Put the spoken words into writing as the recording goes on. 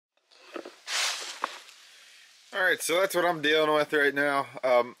All right, so that's what I'm dealing with right now.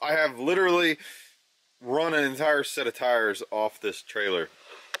 I have literally run an entire set of tires off this trailer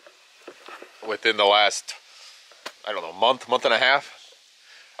within the last, I don't know, month and a half.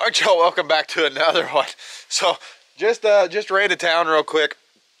 All right, y'all, welcome back to another one. So just ran to town real quick,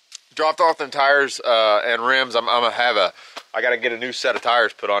 dropped off them tires and rims. I gotta get a new set of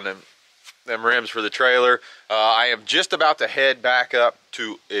tires put on them rims for the trailer. I am just about to head back up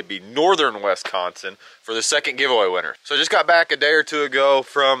to, it'd be northern Wisconsin for the second giveaway winner. So I just got back a day or two ago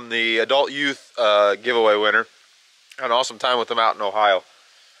from the adult youth giveaway winner. Had an awesome time with them out in Ohio.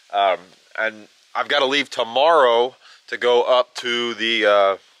 And I've got to leave tomorrow to go up to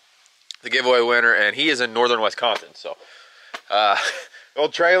the giveaway winner, and he is in northern Wisconsin. So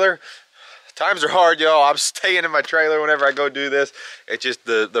old trailer. Times are hard, y'all. I'm staying in my trailer whenever I go do this. It's just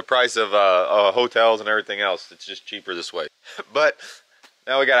the price of hotels and everything else. It's just cheaper this way. But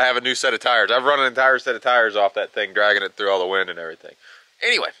now we gotta have a new set of tires. I've run an entire set of tires off that thing, dragging it through all the wind and everything.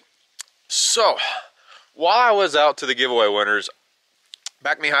 Anyway, so while I was out to the giveaway winners,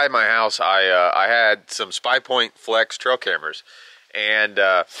 back behind my house, I had some SpyPoint Flex trail cameras, and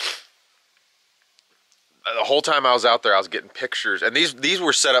the whole time I was out there, I was getting pictures, and these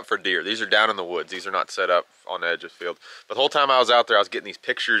were set up for deer. These are down in the woods. These are not set up on the edge of the field. But the whole time I was out there, I was getting these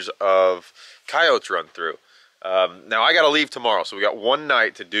pictures of coyotes run through. Now I got to leave tomorrow, so we got one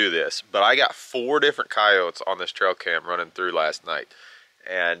night to do this. But I got 4 different coyotes on this trail cam running through last night,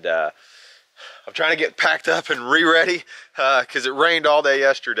 and I'm trying to get packed up and re-ready because it rained all day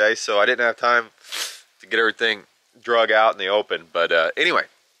yesterday, so I didn't have time to get everything drug out in the open. But anyway.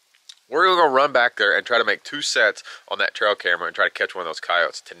 We're gonna go run back there and try to make 2 sets on that trail camera and try to catch one of those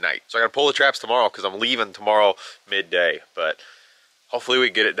coyotes tonight. So I gotta pull the traps tomorrow because I'm leaving tomorrow midday, but hopefully we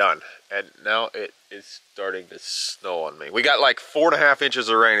get it done. And now it is starting to snow on me. We got like 4.5 inches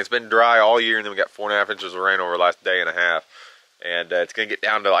of rain. It's been dry all year, and then we got 4.5 inches of rain over the last day and a half. And it's gonna get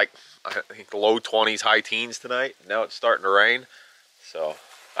down to like, I think the low 20s, high teens tonight. Now it's starting to rain. So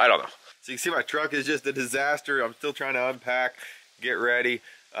I don't know. So you can see my truck is just a disaster. I'm still trying to unpack, get ready.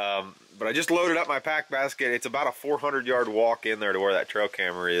 But I just loaded up my pack basket. It's about a 400-yard walk in there to where that trail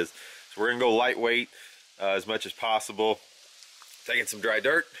camera is. So we're gonna go lightweight as much as possible. Taking some dry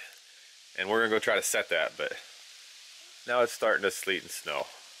dirt, and we're gonna go try to set that. But now it's starting to sleet and snow.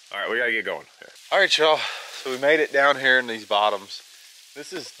 All right, we gotta get going. All right, y'all. So we made it down here in these bottoms.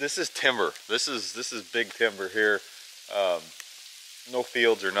 This is timber. This is big timber here. No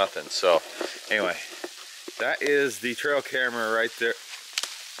fields or nothing. So anyway, that is the trail camera right there.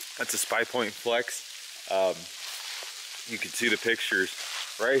 That's a SpyPoint Flex. You can see the pictures.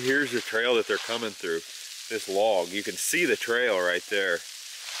 Right here's the trail that they're coming through. This log. You can see the trail right there.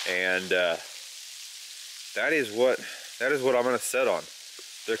 And that is what I'm gonna set on.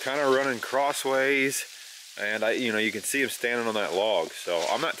 They're kind of running crossways, and you can see them standing on that log. So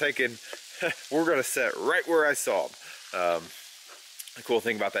I'm not taking. We're gonna set right where I saw them. The cool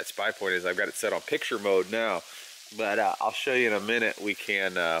thing about that SpyPoint is I've got it set on picture mode now. But I'll show you in a minute. We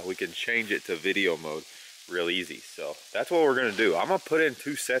can change it to video mode real easy. So that's what we're gonna do. I'm gonna put in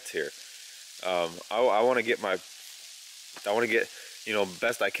 2 sets here. I want to get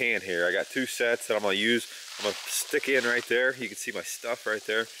best I can here. I got 2 sets that I'm gonna use. I'm gonna stick in right there. You can see my stuff right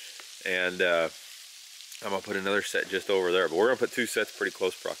there, and I'm gonna put another set just over there. But we're gonna put 2 sets pretty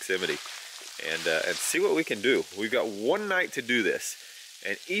close proximity, and see what we can do. We've got one night to do this,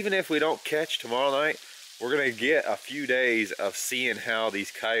 and even if we don't catch tomorrow night, we're gonna get a few days of seeing how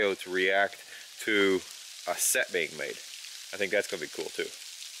these coyotes react to a set being made. I think that's gonna be cool too.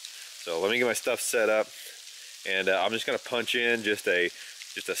 So let me get my stuff set up, and I'm just gonna punch in just a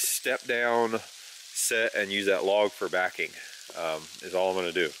step down set and use that log for backing. Is all I'm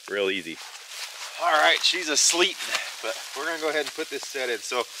gonna do. Real easy. All right, she's asleep, but we're gonna go ahead and put this set in.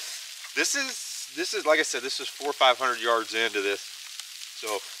 So this is like I said, this is 400 or 500 yards into this.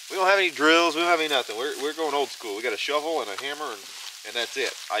 So we don't have any drills, we don't have any nothing. We're going old school. We got a shovel and a hammer, and that's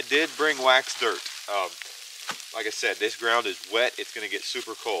it. I did bring wax dirt. Like I said, this ground is wet. It's going to get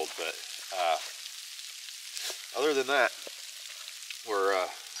super cold, but other than that, we're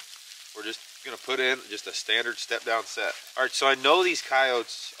just going to put in just a standard step down set. All right, so I know these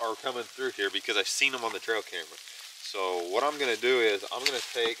coyotes are coming through here because I've seen them on the trail camera. So what I'm going to do is I'm going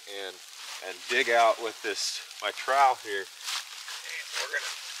to take and dig out with my trowel here.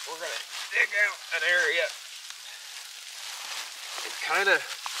 We're gonna dig out an area and kind of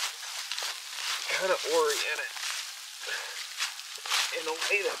orient it in the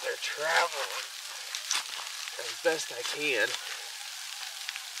way that they're traveling as best I can.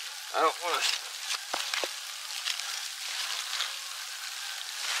 I don't want to.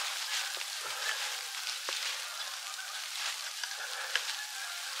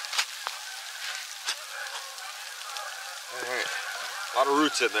 All right, a lot of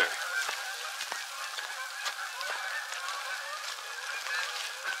roots in there.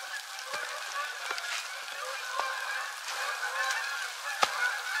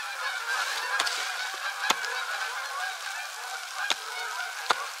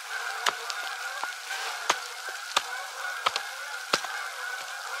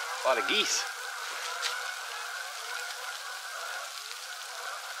 A lot of geese.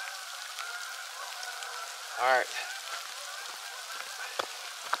 All right.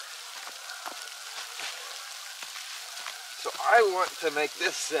 So I want to make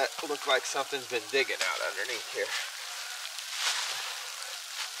this set look like something's been digging out underneath here.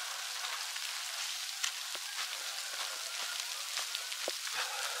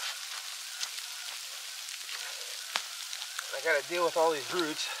 I gotta deal with all these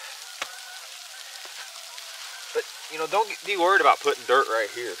roots. But, you know, don't be worried about putting dirt right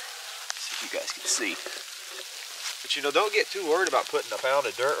here. See if you guys can see. But, you know, don't get too worried about putting a pound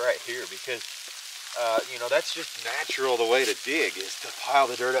of dirt right here because, you know, that's just natural. The way to dig is to pile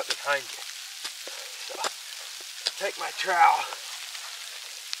the dirt up behind you. So, take my trowel.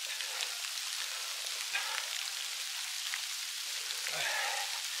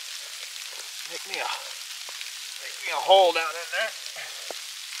 Make me a hole down in there.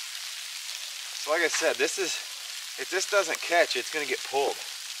 So like I said, this is, if this doesn't catch, it's gonna get pulled.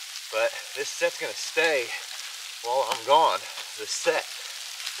 But this set's gonna stay while I'm gone. The set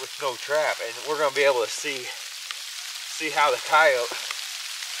with no trap, and we're gonna be able to see how the coyote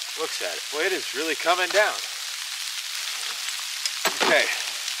looks at it. Boy, it is really coming down. Okay,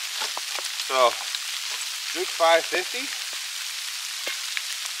 so Duke 550.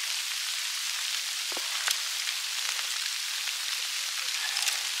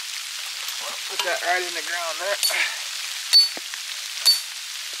 Put that right in the ground there.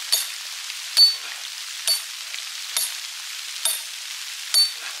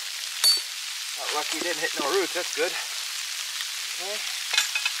 Got lucky didn't hit no roots, that's good. Okay.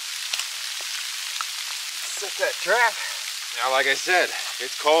 Set that trap. Now like I said,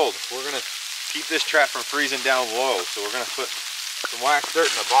 it's cold. We're gonna keep this trap from freezing down low, so we're gonna put some wax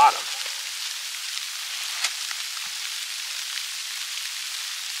dirt in the bottom.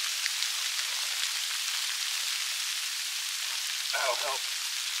 That'll help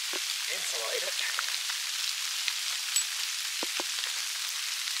insulate it.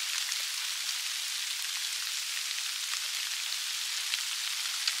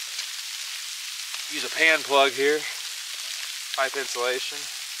 Use a pan plug here, pipe insulation.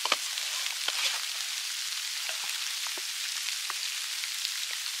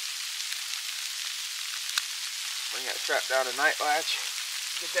 Bring that trap down to night latch.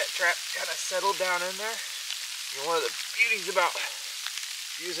 Get that trap kind of settled down in there. And one of the beauties about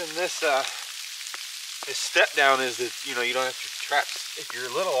using this this step down is that, you know, you don't have to trap if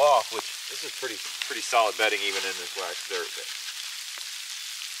you're a little off, which this is pretty solid bedding even in this wax dirt. But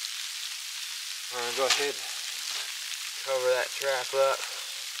I'm gonna go ahead and cover that trap up.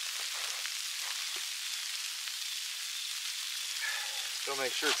 Still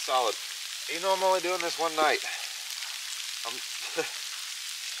make sure it's solid. Even though I'm only doing this one night, I'm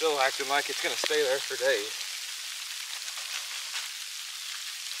still acting like it's gonna stay there for days.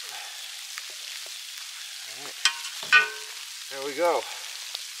 There we go.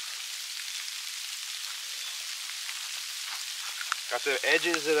 Got the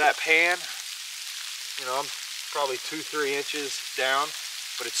edges of that pan. You know, I'm probably 2-3 inches down,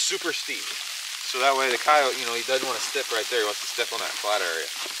 but it's super steep. So that way the coyote, you know, he doesn't want to step right there. He wants to step on that flat area.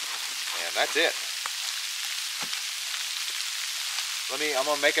 And that's it. I'm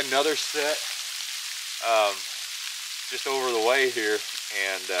gonna make another set just over the way here,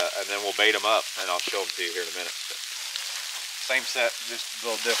 and then we'll bait them up, and I'll show them to you here in a minute. But same set, just a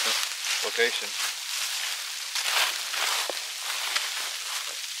little different location.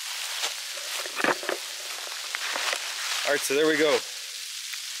 All right, so there we go.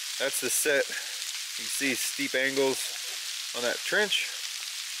 That's the set. You can see steep angles on that trench.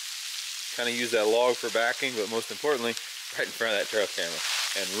 Kind of use that log for backing, but most importantly, right in front of that trail camera.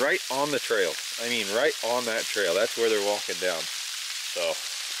 And right on the trail. I mean, right on that trail. That's where they're walking down. So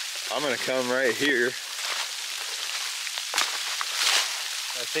I'm gonna come right here.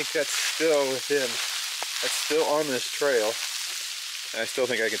 I think that's still on this trail. And I still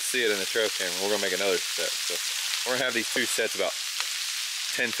think I can see it in the trail camera. We're gonna make another set. So we're gonna have these two sets about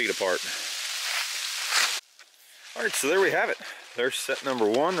 10 feet apart. All right, so there we have it. There's set number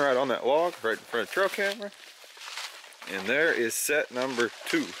 1 right on that log, right in front of the trail camera. And there is set number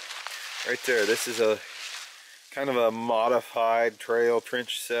 2 right there. This is a kind of a modified trail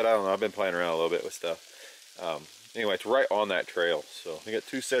trench set. I don't know, I've been playing around a little bit with stuff. Anyway, it's right on that trail. So we got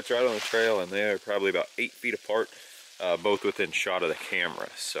 2 sets right on the trail, and they're probably about 8 feet apart, both within shot of the camera.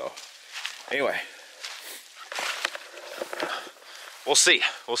 So anyway, we'll see.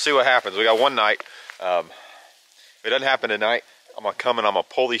 We'll see what happens. We got one night. If it doesn't happen tonight, I'm gonna come and I'm gonna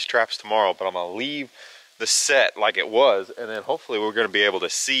pull these traps tomorrow, but I'm gonna leave the set like it was, and then hopefully we're gonna be able to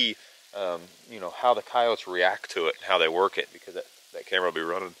see you know, how the coyotes react to it and how they work it, because that camera will be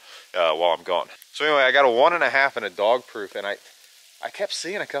running while I'm gone. So anyway, I got a 1.5 and a dog proof, and I kept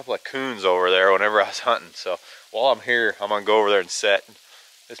seeing a couple of coons over there whenever I was hunting. So while I'm here, I'm gonna go over there and set.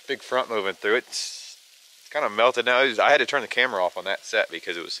 This big front moving through, it's kind of melted now. I had to turn the camera off on that set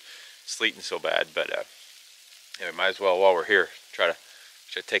because it was sleeting so bad, but anyway, might as well, while we're here, try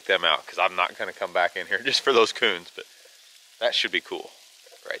to take them out, because I'm not gonna come back in here just for those coons, but that should be cool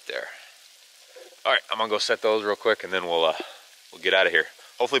right there. All right, I'm gonna go set those real quick, and then we'll get out of here.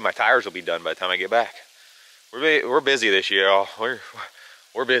 Hopefully my tires will be done by the time I get back. We're busy this year, y'all.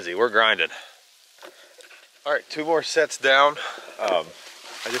 We're busy. We're grinding. All right, 2 more sets down. I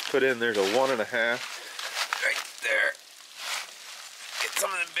just put in. There's a 1.5 right there. Get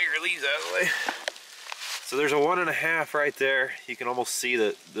some of them bigger leaves out of the way. So there's a 1.5 right there. You can almost see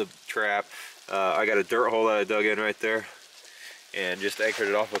the trap. I got a dirt hole that I dug in right there, and just anchored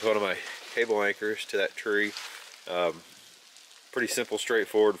it off with one of my cable anchors to that tree. Pretty simple,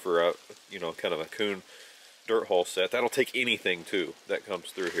 straightforward for a, you know, kind of a coon dirt hole set. That'll take anything too that comes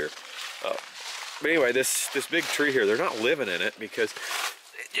through here. But anyway, this big tree here, they're not living in it because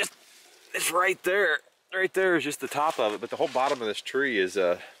it's right there. Right there is just the top of it, but the whole bottom of this tree is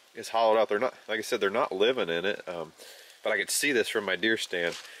hollowed out. They're not, like I said, they're not living in it. But I could see this from my deer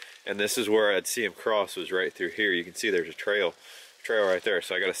stand, and this is where I'd see them cross, was right through here. You can see there's a trail right there.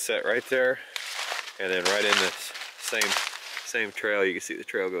 So I got a set right there, and then right in this same trail, you can see the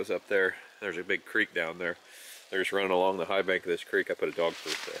trail goes up there. There's a big creek down there. They're just running along the high bank of this creek. I put a dog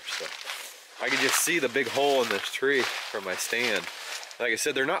proof there, so I can just see the big hole in this tree from my stand. Like I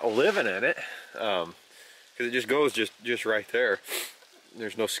said, they're not living in it, because it just goes just right there.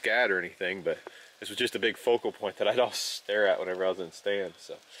 There's no scat or anything, but this was just a big focal point that I'd all stare at whenever I was in stand.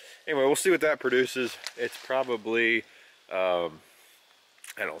 So anyway, we'll see what that produces. It's probably I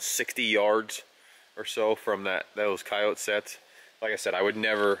don't know, 60 yards or so from those coyote sets. Like I said, I would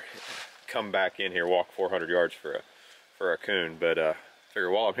never come back in here, walk 400 yards for a coon, but figure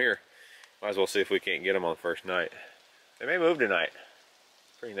while I'm here, might as well see if we can't get them on the first night. They may move tonight.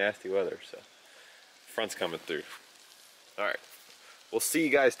 Pretty nasty weather, so front's coming through. All right, we'll see you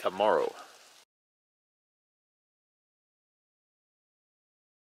guys tomorrow.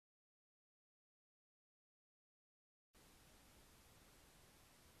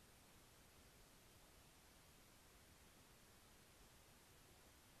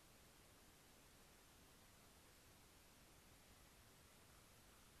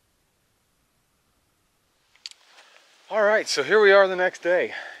 All right, so here we are the next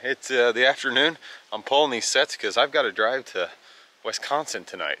day. It's the afternoon. I'm pulling these sets because I've got to drive to Wisconsin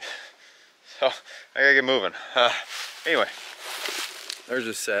tonight. So I gotta get moving. Anyway, there's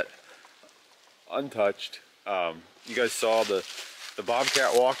a set, untouched. You guys saw the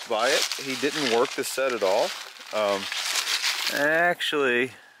Bobcat walked by it. He didn't work the set at all.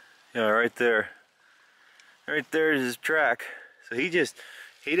 Actually, you know, right there is his track. So he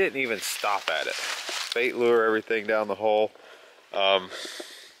didn't even stop at it. Bait lure, everything down the hole. Like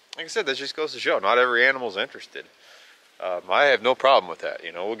I said, that just goes to show not every animal's interested. I have no problem with that.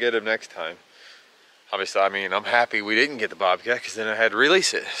 You know, we'll get him next time. Obviously, I mean, I'm happy we didn't get the Bobcat because then I had to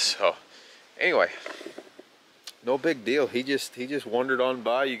release it. So anyway, no big deal. He just wandered on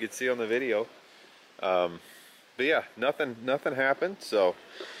by. You could see on the video. But yeah, nothing happened. So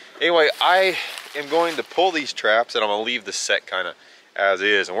anyway, I am going to pull these traps, and I'm gonna leave the set kind of as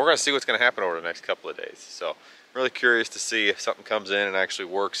is, and we're going to see what's going to happen over the next couple of days. So I'm really curious to see if something comes in and actually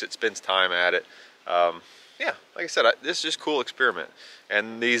works. It spends time at it. Yeah, like I said, this is just a cool experiment.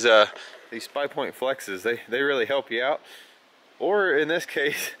 And these Spy Point Flexes, they really help you out. Or in this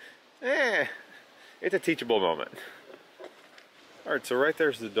case, it's a teachable moment. All right, so right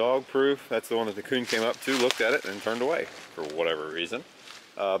there's the dog proof. That's the one that the coon came up to, looked at it, and turned away for whatever reason.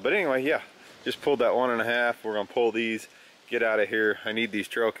 But anyway, yeah, just pulled that 1.5. We're going to pull these, get out of here. I need these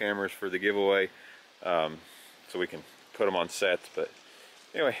trail cameras for the giveaway, so we can put them on sets. But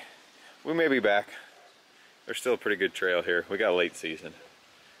anyway, we may be back. There's still a pretty good trail here. We got a late season.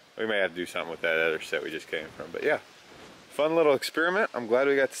 We may have to do something with that other set we just came from. But yeah, fun little experiment. I'm glad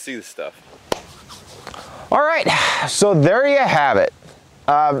we got to see the stuff. All right, so there you have it.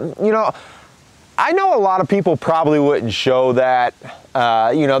 You know, I know a lot of people probably wouldn't show that.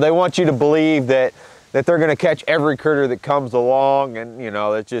 You know, they want you to believe that that they're gonna catch every critter that comes along, and you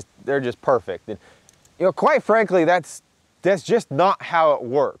know, they're just perfect. And you know, quite frankly, that's just not how it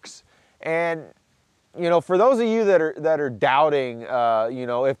works. And you know, for those of you that are doubting, you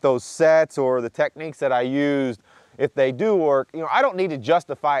know, if those sets or the techniques that I used, if they do work, you know, I don't need to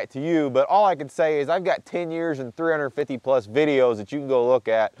justify it to you, but all I can say is I've got 10 years and 350 plus videos that you can go look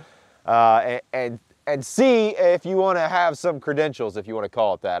at and see if you want to have some credentials, if you want to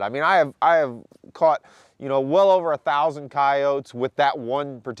call it that. I mean, I have caught, you know, well over 1,000 coyotes with that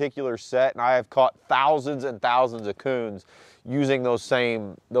one particular set, and I have caught thousands and thousands of coons using those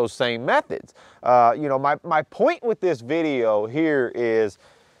same methods. You know, my point with this video here is,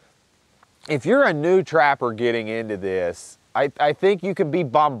 if you're a new trapper getting into this, I think you can be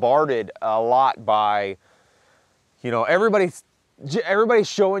bombarded a lot by, you know, everybody's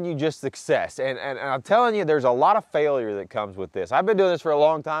showing you just success. And I'm telling you, there's a lot of failure that comes with this. I've been doing this for a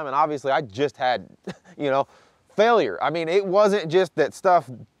long time, and obviously I just had, you know, failure. I mean, it wasn't just that stuff,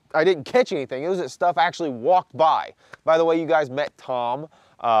 I didn't catch anything. It was that stuff actually walked by. By the way, you guys met Tom.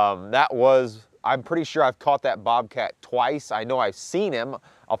 I'm pretty sure I've caught that bobcat twice. I know I've seen him.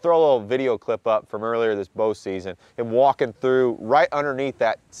 I'll throw a little video clip up from earlier this bow season, him walking through right underneath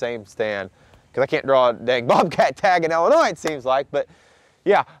that same stand, because I can't draw a dang bobcat tag in Illinois, it seems like. But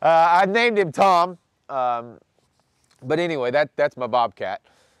yeah, I named him Tom. But anyway, that's my bobcat.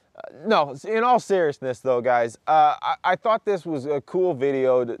 No, in all seriousness though, guys, I thought this was a cool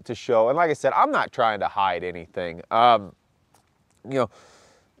video to show. And like I said, I'm not trying to hide anything. You know,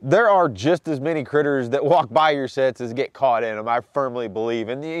 there are just as many critters that walk by your sets as get caught in them, I firmly believe.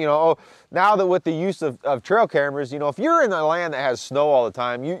 And you know, now that with the use of trail cameras, you know, if you're in a land that has snow all the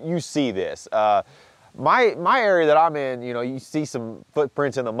time, you see this. My area that I'm in, you know, you see some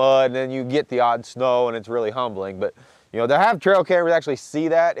footprints in the mud, and then you get the odd snow, and it's really humbling. But you know, to have trail cameras actually see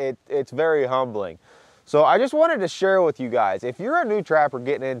that, it's very humbling. So I just wanted to share with you guys, if you're a new trapper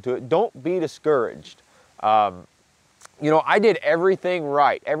getting into it, don't be discouraged. You know, I did everything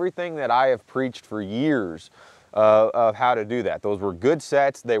right, everything that I have preached for years of how to do that. Those were good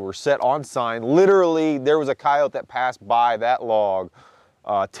sets. They were set on sign. Literally, there was a coyote that passed by that log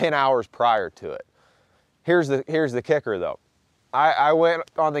 10 hours prior to it. Here's the kicker, though. I went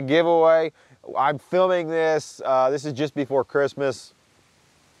on the giveaway. I'm filming this. This is just before Christmas,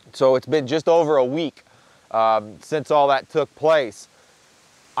 so it's been just over a week since all that took place.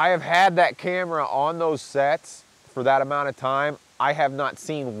 I have had that camera on those sets for that amount of time. I have not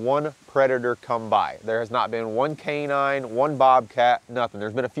seen one predator come by. There has not been one canine, one bobcat, nothing.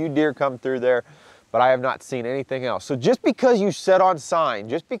 There's been a few deer come through there, but I have not seen anything else. So just because you set on sign,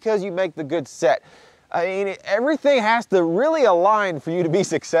 just because you make the good set, I mean, everything has to really align for you to be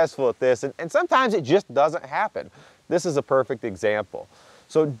successful at this, and sometimes it just doesn't happen. This is a perfect example.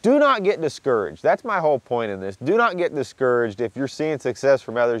 So do not get discouraged. That's my whole point in this. Do not get discouraged if you're seeing success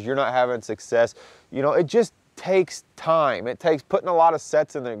from others, you're not having success. You know, it just takes time. It takes putting a lot of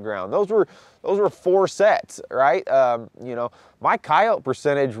sets in the ground. Those were 4 sets, right? You know, my coyote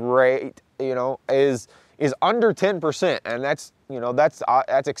percentage rate, you know, is under 10%, and that's, you know, that's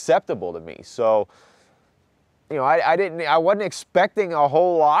acceptable to me. So, you know, I wasn't expecting a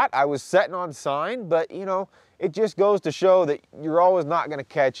whole lot. I was setting on sign, but you know, it just goes to show that you're always not going to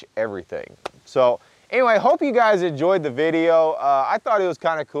catch everything. So anyway, I hope you guys enjoyed the video. I thought it was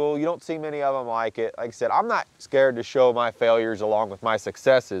kind of cool. You don't see many of them like it. Like I said, I'm not scared to show my failures along with my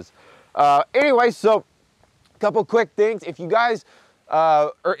successes. Anyway, so a couple quick things. If you guys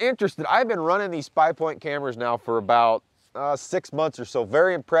are interested, I've been running these SpyPoint cameras now for about 6 months or so.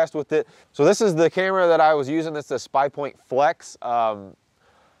 Very impressed with it. So this is the camera that I was using. This is a SpyPoint Flex.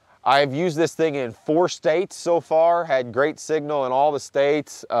 I've used this thing in 4 states so far, had great signal in all the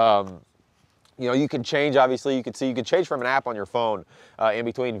states. You know, you can change, obviously, you can change from an app on your phone in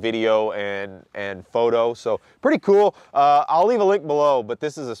between video and photo. So pretty cool. I'll leave a link below, but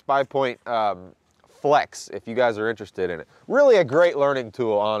this is a SpyPoint Flex if you guys are interested in it. Really a great learning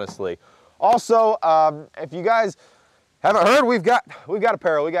tool, honestly. Also, if you guys haven't heard, we've got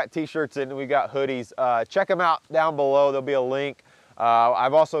apparel. We got t-shirts and we got hoodies. Check them out down below. There'll be a link.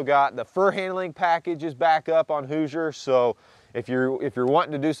 I've also got the fur handling packages back up on Hoosier. So if you're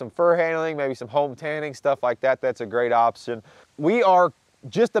wanting to do some fur handling, maybe some home tanning, stuff like that, that's a great option. We are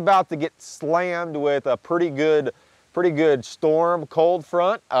just about to get slammed with a pretty good storm, cold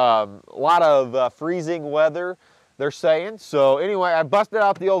front. A lot of freezing weather, they're saying. So anyway, I busted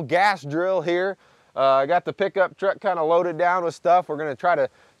out the old gas drill here. I got the pickup truck kind of loaded down with stuff. We're gonna try to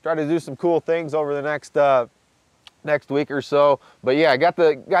do some cool things over the next week or so. But yeah, I got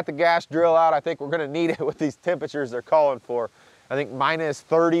the gas drill out. I think we're gonna need it with these temperatures they're calling for. I think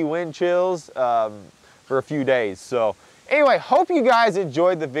 -30 wind chills. for a few days. So anyway, hope you guys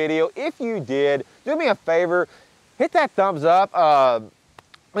enjoyed the video. If you did, do me a favor, hit that thumbs up.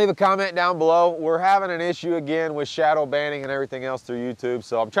 Leave a comment down below. We're having an issue again with shadow banning and everything else through YouTube.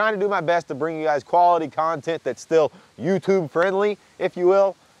 So I'm trying to do my best to bring you guys quality content that's still YouTube friendly, if you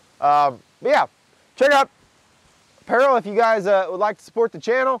will. But yeah, check out apparel if you guys would like to support the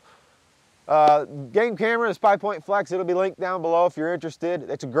channel. Game camera, the SpyPoint Flex, it'll be linked down below if you're interested.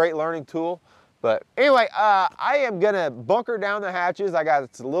 It's a great learning tool. But anyway, I am gonna bunker down the hatches. I got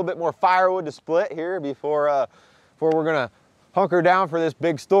a little bit more firewood to split here before we're gonna hunker down for this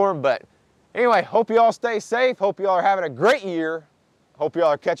big storm. But anyway, hope you all stay safe. Hope you all are having a great year. Hope you all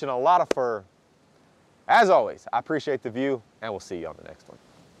are catching a lot of fur. As always, I appreciate the view, and we'll see you on the next one.